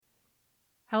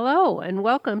Hello, and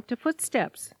welcome to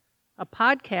Footsteps, a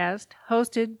podcast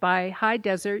hosted by High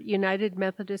Desert United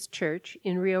Methodist Church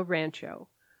in Rio Rancho,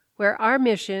 where our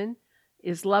mission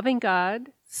is loving God,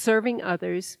 serving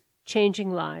others,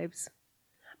 changing lives.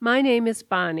 My name is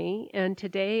Bonnie, and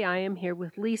today I am here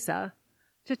with Lisa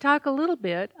to talk a little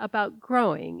bit about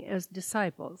growing as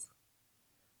disciples.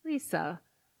 Lisa,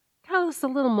 tell us a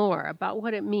little more about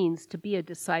what it means to be a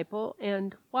disciple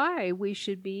and why we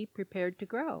should be prepared to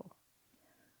grow.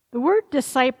 The word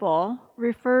disciple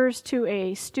refers to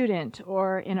a student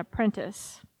or an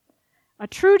apprentice. A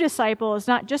true disciple is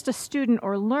not just a student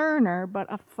or learner, but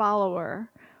a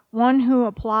follower, one who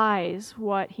applies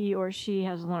what he or she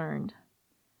has learned.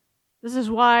 This is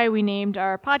why we named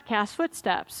our podcast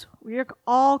Footsteps. We are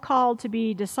all called to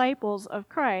be disciples of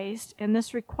Christ, and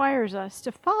this requires us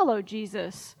to follow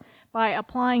Jesus by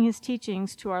applying his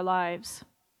teachings to our lives.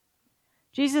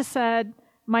 Jesus said,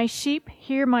 "My sheep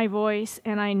hear my voice,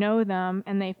 and I know them,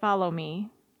 and they follow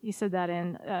me." He said that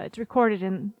it's recorded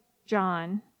in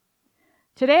John.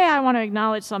 Today I want to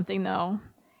acknowledge something, though.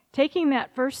 Taking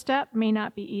that first step may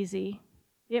not be easy.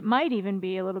 It might even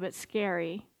be a little bit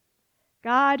scary.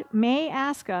 God may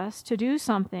ask us to do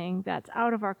something that's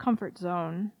out of our comfort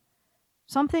zone,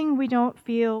 something we don't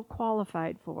feel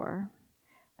qualified for.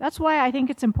 That's why I think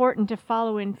it's important to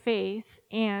follow in faith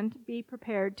and be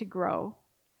prepared to grow.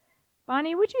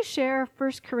 Bonnie, would you share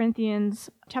 1 Corinthians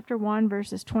chapter 1,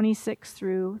 verses 26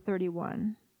 through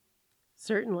 31?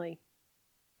 Certainly.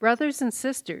 Brothers and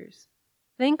sisters,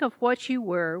 think of what you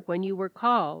were when you were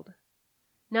called.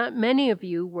 Not many of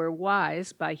you were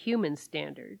wise by human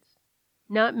standards.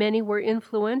 Not many were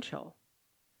influential.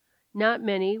 Not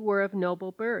many were of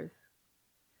noble birth.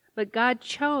 But God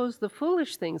chose the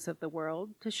foolish things of the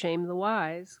world to shame the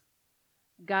wise.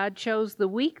 God chose the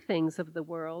weak things of the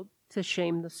world to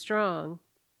shame the strong.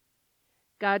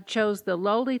 God chose the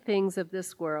lowly things of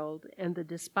this world and the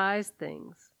despised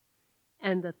things,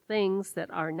 and the things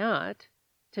that are not,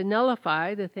 to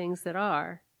nullify the things that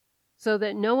are, so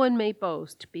that no one may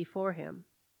boast before him.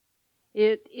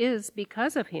 It is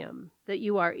because of him that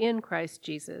you are in Christ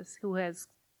Jesus, who has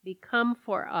become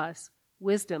for us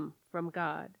wisdom from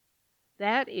God.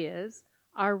 That is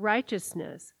our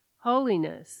righteousness,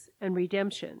 holiness, and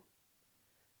redemption.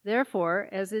 Therefore,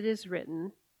 as it is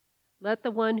written, let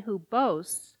the one who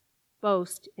boasts,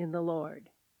 boast in the Lord.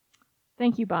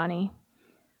 Thank you, Bonnie.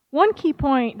 One key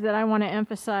point that I want to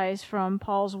emphasize from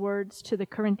Paul's words to the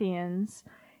Corinthians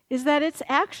is that it's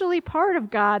actually part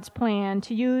of God's plan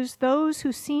to use those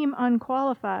who seem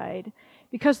unqualified,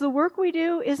 because the work we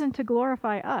do isn't to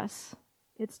glorify us,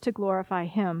 it's to glorify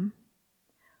him.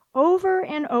 Over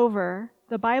and over,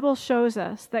 the Bible shows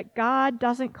us that God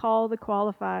doesn't call the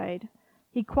qualified.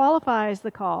 He qualifies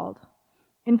the called.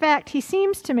 In fact, he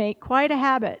seems to make quite a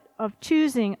habit of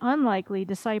choosing unlikely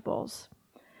disciples.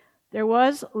 There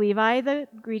was Levi, the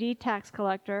greedy tax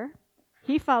collector.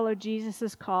 He followed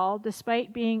Jesus' call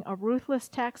despite being a ruthless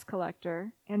tax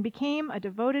collector and became a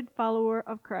devoted follower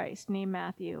of Christ named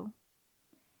Matthew.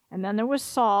 And then there was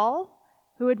Saul,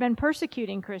 who had been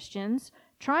persecuting Christians,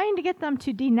 trying to get them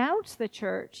to denounce the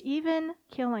church, even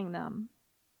killing them.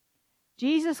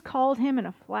 Jesus called him in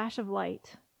a flash of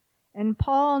light, and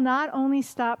Paul not only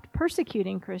stopped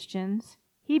persecuting Christians,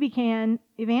 he began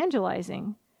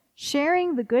evangelizing,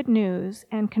 sharing the good news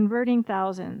and converting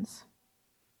thousands.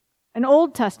 An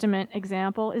Old Testament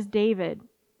example is David.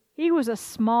 He was a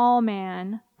small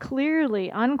man, clearly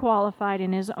unqualified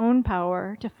in his own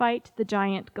power to fight the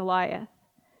giant Goliath.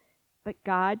 But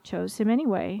God chose him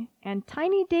anyway, and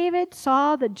tiny David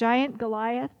saw the giant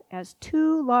Goliath as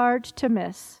too large to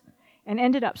miss, and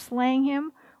ended up slaying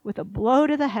him with a blow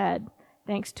to the head,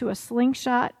 thanks to a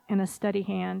slingshot and a steady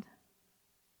hand.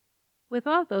 With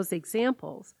all those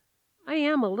examples, I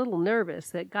am a little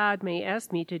nervous that God may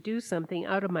ask me to do something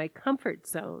out of my comfort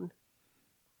zone.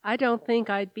 I don't think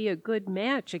I'd be a good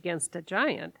match against a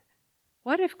giant.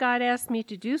 What if God asked me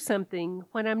to do something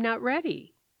when I'm not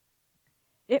ready?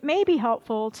 It may be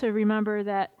helpful to remember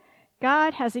that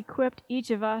God has equipped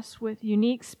each of us with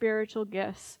unique spiritual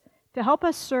gifts to help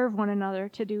us serve one another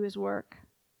to do his work.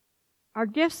 Our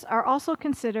gifts are also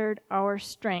considered our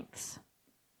strengths.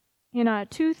 In a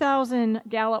 2000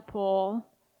 Gallup poll,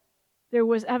 there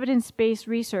was evidence-based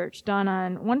research done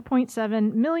on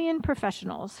 1.7 million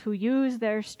professionals who use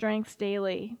their strengths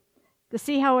daily to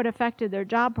see how it affected their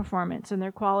job performance and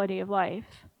their quality of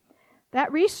life.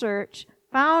 That research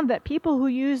found that people who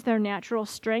use their natural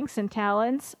strengths and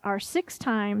talents are 6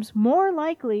 times more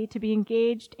likely to be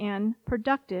engaged and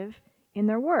productive in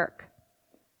their work.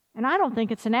 And I don't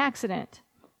think it's an accident.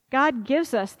 God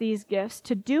gives us these gifts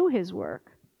to do his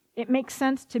work. It makes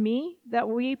sense to me that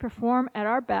we perform at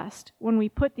our best when we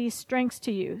put these strengths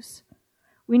to use.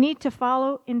 We need to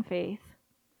follow in faith.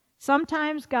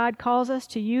 Sometimes God calls us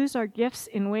to use our gifts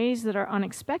in ways that are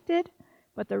unexpected,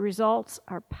 but the results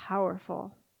are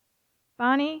powerful.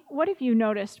 Bonnie, what have you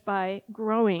noticed by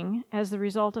growing as the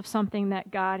result of something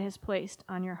that God has placed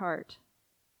on your heart?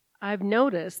 I've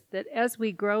noticed that as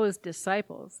we grow as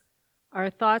disciples, our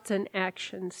thoughts and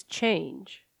actions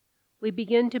change. We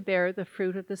begin to bear the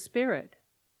fruit of the Spirit.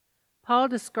 Paul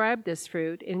described this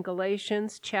fruit in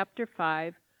Galatians chapter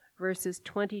 5, verses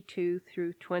 22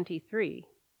 through 23.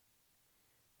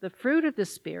 The fruit of the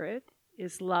Spirit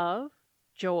is love,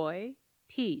 joy,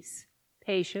 peace,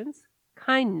 patience,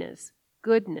 kindness,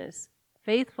 goodness,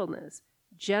 faithfulness,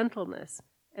 gentleness,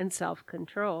 and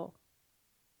self-control.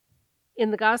 In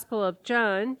the Gospel of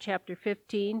John, chapter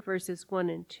 15, verses 1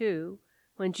 and 2,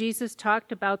 when Jesus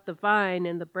talked about the vine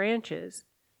and the branches,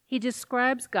 he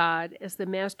describes God as the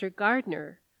master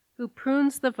gardener who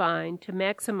prunes the vine to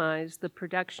maximize the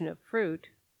production of fruit.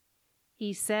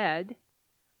 He said,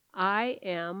 "I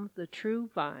am the true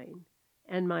vine,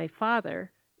 and my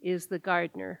Father is the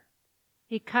gardener.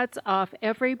 He cuts off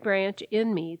every branch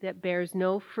in me that bears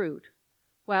no fruit,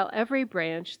 while every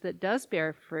branch that does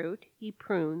bear fruit he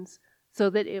prunes so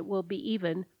that it will be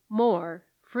even more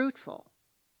fruitful."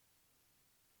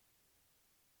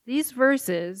 These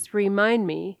verses remind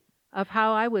me of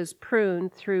how I was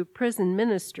pruned through prison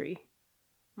ministry.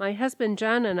 My husband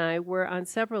John and I were on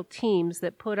several teams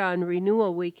that put on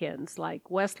renewal weekends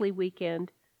like Wesley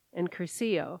Weekend and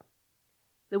Cursillo.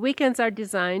 The weekends are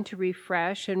designed to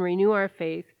refresh and renew our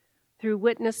faith through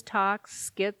witness talks,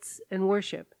 skits, and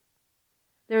worship.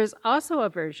 There is also a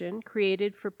version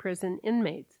created for prison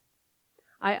inmates.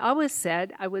 I always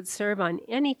said I would serve on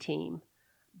any team,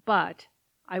 but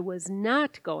I was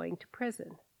not going to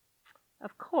prison.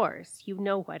 Of course, you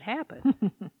know what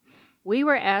happened. We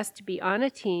were asked to be on a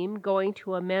team going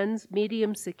to a men's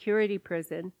medium security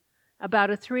prison about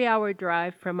a 3-hour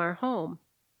drive from our home.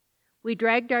 We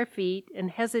dragged our feet and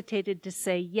hesitated to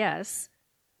say yes,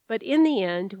 but in the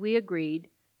end we agreed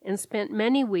and spent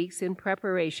many weeks in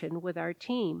preparation with our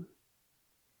team.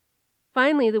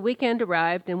 Finally, the weekend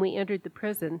arrived and we entered the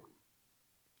prison.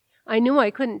 I knew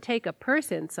I couldn't take a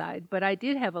purse inside, but I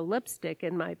did have a lipstick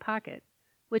in my pocket,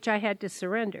 which I had to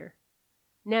surrender.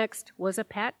 Next was a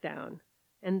pat-down,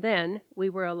 and then we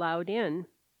were allowed in.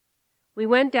 We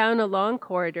went down a long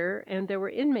corridor, and there were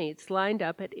inmates lined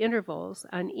up at intervals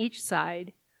on each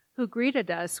side who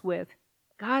greeted us with,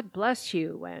 "God bless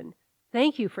you," and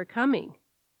 "Thank you for coming."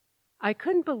 I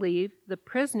couldn't believe the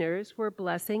prisoners were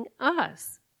blessing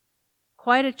us.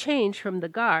 Quite a change from the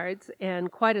guards,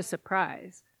 and quite a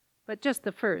surprise, but just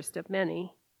the first of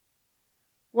many.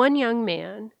 One young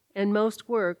man, and most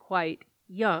were quite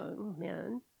young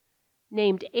men,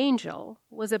 named Angel,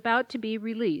 was about to be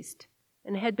released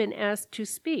and had been asked to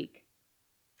speak.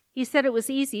 He said it was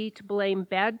easy to blame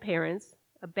bad parents,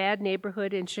 a bad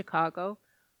neighborhood in Chicago,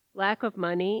 lack of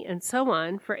money, and so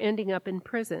on for ending up in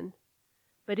prison.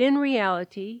 But in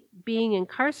reality, being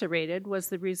incarcerated was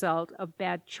the result of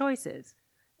bad choices,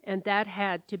 and that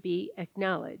had to be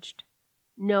acknowledged.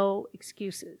 No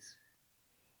excuses.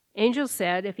 Angel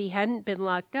said if he hadn't been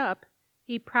locked up,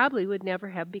 he probably would never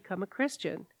have become a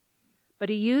Christian. But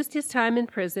he used his time in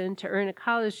prison to earn a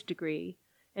college degree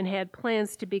and had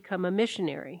plans to become a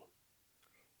missionary.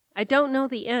 I don't know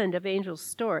the end of Angel's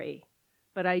story,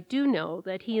 but I do know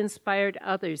that he inspired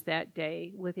others that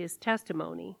day with his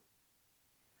testimony.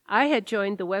 I had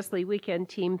joined the Wesley Weekend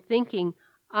team thinking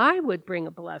I would bring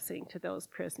a blessing to those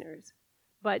prisoners,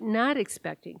 but not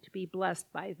expecting to be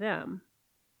blessed by them.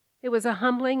 It was a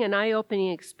humbling and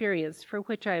eye-opening experience for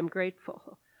which I am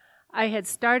grateful. I had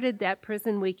started that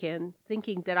prison weekend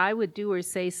thinking that I would do or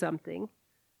say something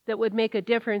that would make a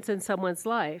difference in someone's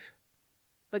life.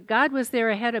 But God was there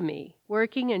ahead of me,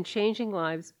 working and changing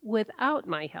lives without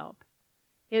my help.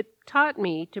 It taught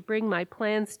me to bring my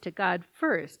plans to God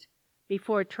first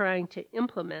before trying to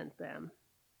implement them.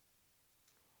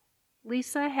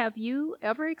 Lisa, have you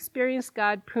ever experienced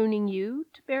God pruning you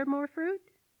to bear more fruit?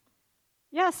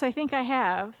 Yes, I think I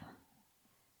have.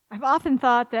 I've often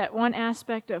thought that one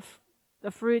aspect of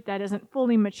the fruit that isn't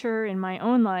fully mature in my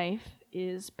own life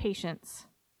is patience.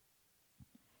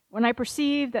 When I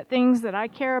perceive that things that I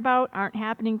care about aren't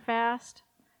happening fast,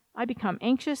 I become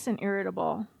anxious and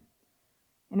irritable.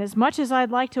 And as much as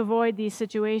I'd like to avoid these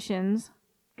situations,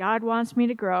 God wants me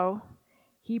to grow.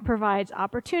 He provides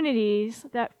opportunities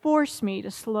that force me to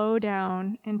slow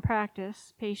down and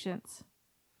practice patience.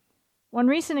 One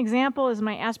recent example is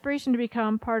my aspiration to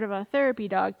become part of a therapy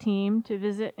dog team to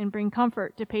visit and bring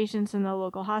comfort to patients in the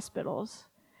local hospitals.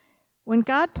 When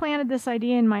God planted this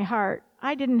idea in my heart,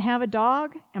 I didn't have a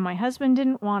dog, and my husband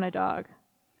didn't want a dog.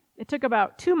 It took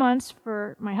about 2 months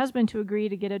for my husband to agree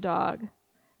to get a dog,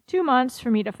 2 months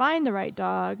for me to find the right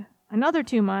dog, another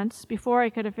 2 months before I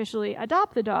could officially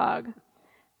adopt the dog.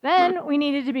 Then we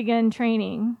needed to begin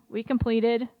training. We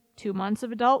completed 2 months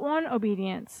of adult 1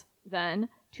 obedience, then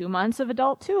 2 months of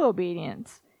adult 2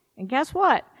 obedience. And guess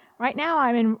what? Right now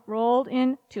I'm enrolled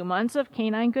in 2 months of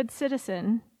Canine Good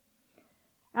Citizen.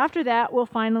 After that, we'll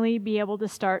finally be able to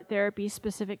start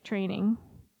therapy-specific training.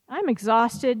 I'm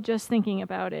exhausted just thinking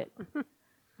about it.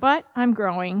 But I'm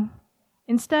growing.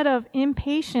 Instead of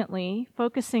impatiently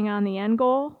focusing on the end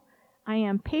goal, I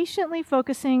am patiently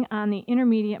focusing on the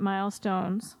intermediate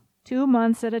milestones, 2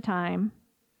 months at a time.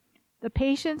 The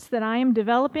patience that I am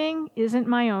developing isn't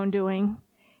my own doing.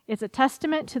 It's a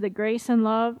testament to the grace and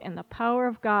love and the power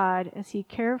of God as He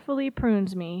carefully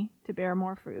prunes me to bear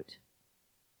more fruit.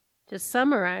 To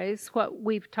summarize what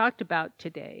we've talked about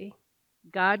today,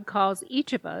 God calls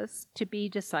each of us to be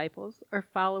disciples or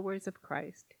followers of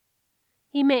Christ.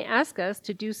 He may ask us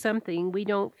to do something we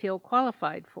don't feel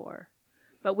qualified for,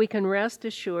 but we can rest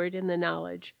assured in the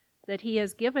knowledge that He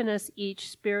has given us each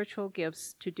spiritual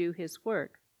gifts to do His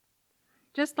work.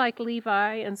 Just like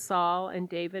Levi and Saul and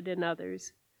David and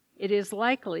others, it is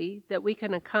likely that we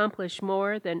can accomplish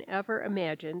more than ever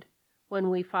imagined when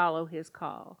we follow His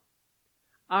call.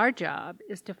 Our job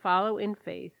is to follow in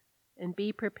faith and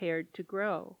be prepared to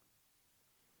grow.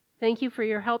 Thank you for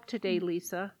your help today,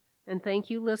 Lisa, and thank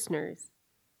you, listeners.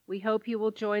 We hope you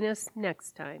will join us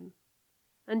next time.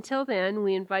 Until then,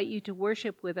 we invite you to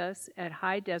worship with us at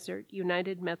High Desert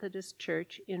United Methodist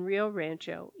Church in Rio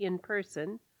Rancho in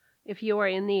person, if you are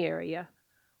in the area,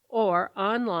 or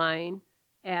online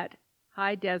at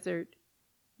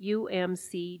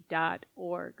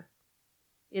highdesertumc.org.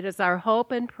 It is our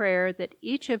hope and prayer that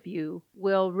each of you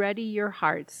will ready your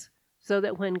hearts so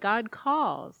that when God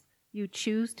calls, you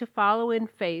choose to follow in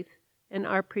faith and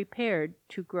are prepared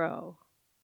to grow.